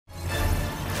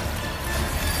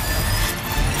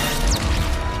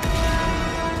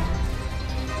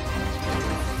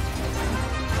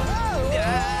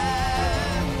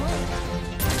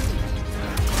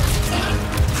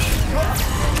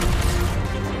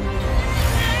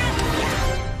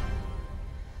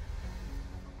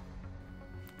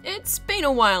It's been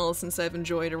a while since I've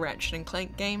enjoyed a Ratchet and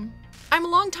Clank game. I'm a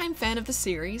longtime fan of the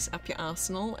series, Up Your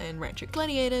Arsenal and Ratchet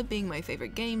Gladiator being my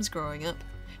favourite games growing up.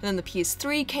 And then the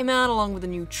PS3 came out along with a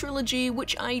new trilogy,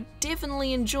 which I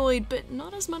definitely enjoyed, but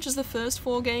not as much as the first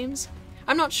 4 games.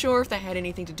 I'm not sure if that had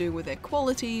anything to do with their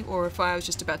quality, or if I was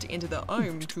just about to enter the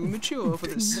I'm too mature for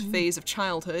this phase of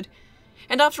childhood.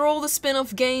 And after all the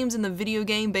spin-off games and the video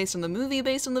game based on the movie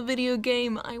based on the video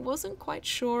game, I wasn't quite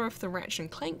sure if the Ratchet and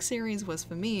Clank series was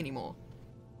for me anymore.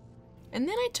 And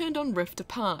then I turned on Rift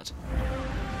Apart.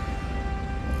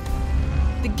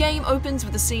 The game opens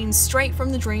with a scene straight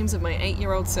from the dreams of my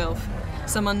 8-year-old self.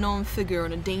 Some unknown figure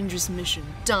on a dangerous mission,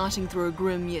 darting through a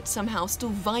grim yet somehow still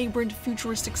vibrant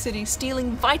futuristic city,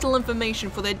 stealing vital information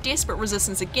for their desperate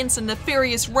resistance against a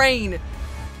nefarious reign.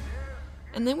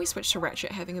 And then we switch to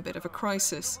Ratchet having a bit of a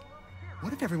crisis.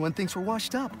 What if everyone thinks we're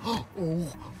washed up? Oh,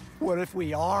 what if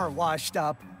we are washed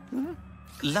up? Huh?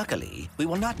 Luckily, we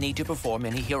will not need to perform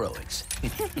any heroics.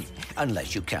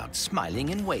 Unless you count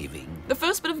smiling and waving. The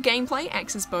first bit of gameplay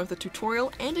acts as both a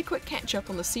tutorial and a quick catch-up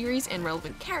on the series and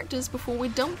relevant characters before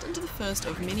we're dumped into the first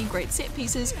of many great set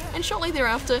pieces, and shortly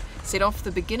thereafter set off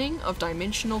the beginning of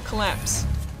Dimensional Collapse.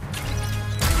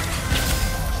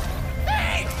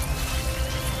 Hey!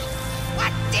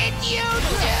 What did you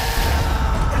do?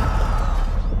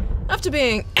 After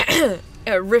being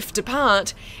rift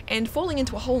apart and falling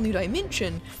into a whole new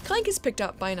dimension, Clank is picked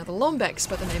up by another Lombax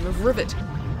by the name of Rivet.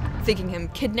 Thinking him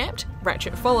kidnapped,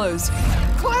 Ratchet follows.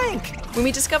 Clank! When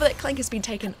we discover that Clank has been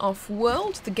taken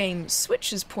off-world, the game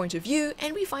switches point of view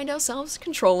and we find ourselves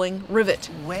controlling Rivet.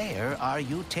 Where are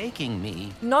you taking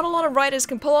me? Not a lot of writers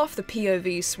can pull off the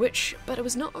POV switch, but it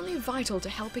was not only vital to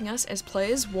helping us as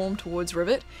players warm towards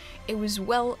Rivet, it was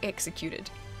well executed.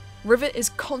 Rivet is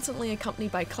constantly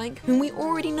accompanied by Clank, whom we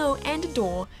already know and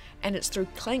adore, and it's through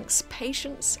Clank's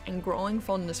patience and growing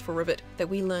fondness for Rivet that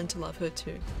we learn to love her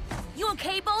too. You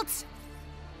okay, Bolts?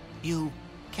 You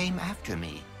came after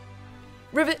me.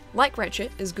 Rivet, like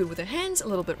Ratchet, is good with her hands, a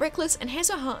little bit reckless, and has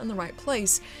her heart in the right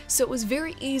place, so it was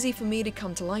very easy for me to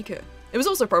come to like her. It was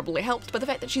also probably helped by the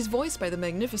fact that she's voiced by the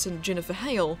magnificent Jennifer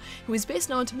Hale, who is best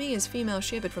known to me as Female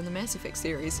Shepard from the Mass Effect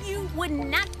series. You would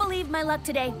not believe my luck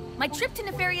today. My trip to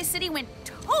Nefarious City went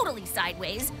totally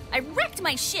sideways. I wrecked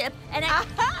my ship, and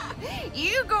Aha!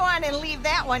 You go on and leave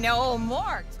that one to old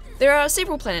Mort. There are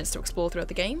several planets to explore throughout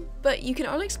the game, but you can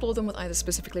only explore them with either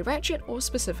specifically Ratchet or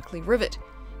specifically Rivet,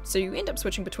 so you end up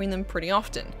switching between them pretty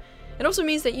often. It also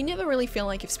means that you never really feel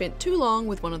like you've spent too long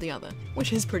with one or the other,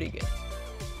 which is pretty good.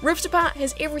 Rift Apart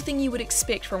has everything you would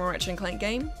expect from a Ratchet and Clank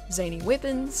game: zany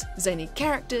weapons, zany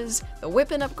characters, the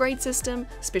weapon upgrade system,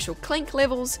 special Clank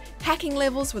levels, hacking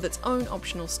levels with its own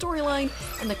optional storyline,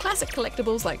 and the classic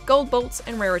collectibles like gold bolts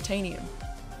and raritanium.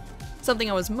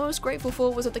 Something I was most grateful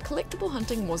for was that the collectible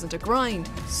hunting wasn't a grind.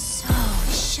 so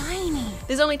shiny.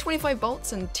 There's only 25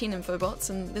 bolts and 10 infobots,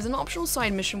 and there's an optional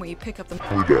side mission where you pick up the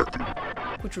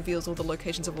which reveals all the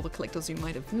locations of all the collectibles you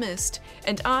might have missed,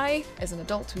 and I, as an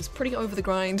adult who's pretty over the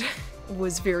grind,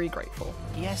 was very grateful.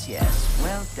 Yes,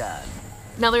 well done.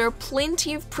 Now there are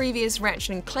plenty of previous Ratchet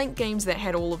and Clank games that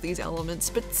had all of these elements,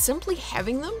 but simply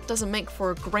having them doesn't make for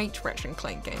a great Ratchet and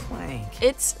Clank game. Clank.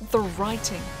 It's the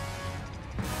writing.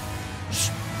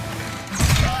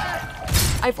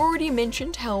 I've already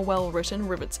mentioned how well written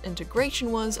Rivet's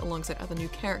integration was alongside other new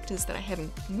characters that I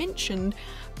haven't mentioned,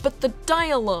 but the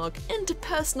dialogue,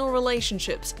 interpersonal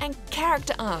relationships, and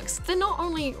character arcs, they're not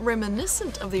only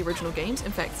reminiscent of the original games,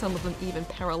 in fact some of them even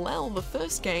parallel the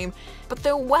first game, but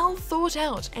they're well thought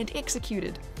out and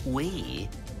executed.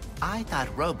 I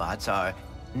thought robots are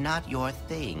not your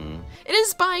thing. It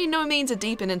is by no means a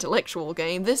deep and intellectual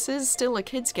game, this is still a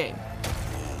kid's game.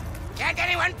 Can't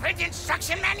anyone print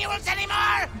instruction manuals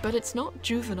anymore? But it's not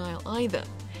juvenile either.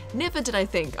 Never did I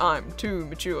think I'm too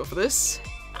mature for this.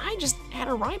 I just had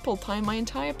a ripe old time my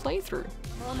entire playthrough.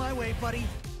 On my way, buddy.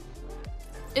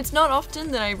 It's not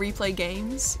often that I replay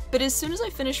games, but as soon as I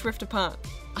finished Rift Apart,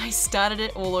 I started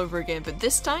it all over again, but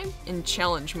this time in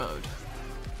challenge mode.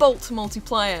 Bolt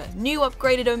multiplier, new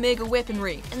upgraded Omega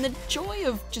weaponry, and the joy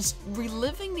of just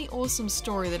reliving the awesome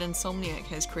story that Insomniac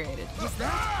has created. Is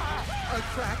that a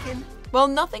Kraken? While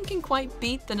nothing can quite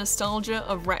beat the nostalgia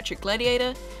of Ratchet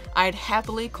Gladiator, I'd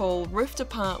happily call Rift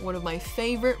Apart one of my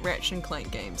favorite Ratchet and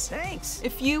Clank games. Thanks.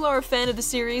 If you are a fan of the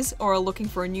series or are looking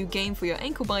for a new game for your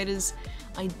ankle biters,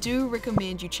 I do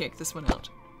recommend you check this one out.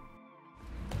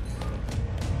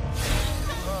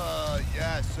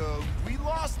 Yeah, so we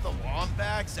lost the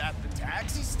Lombax at the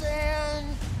taxi stand.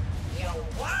 You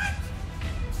what?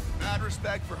 Mad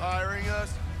respect for hiring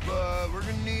us, but we're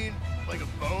gonna need like a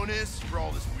bonus for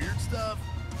all this weird stuff.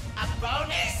 A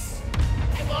bonus?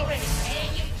 I'm already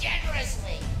paying you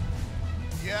generously.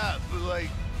 Yeah, but like,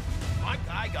 my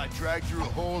guy got dragged through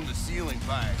a hole in the ceiling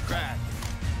by a crack.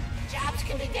 Jobs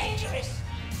can be dangerous.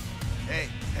 Hey,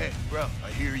 bro,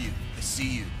 I hear you. I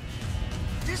see you.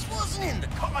 This wasn't in the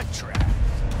contract.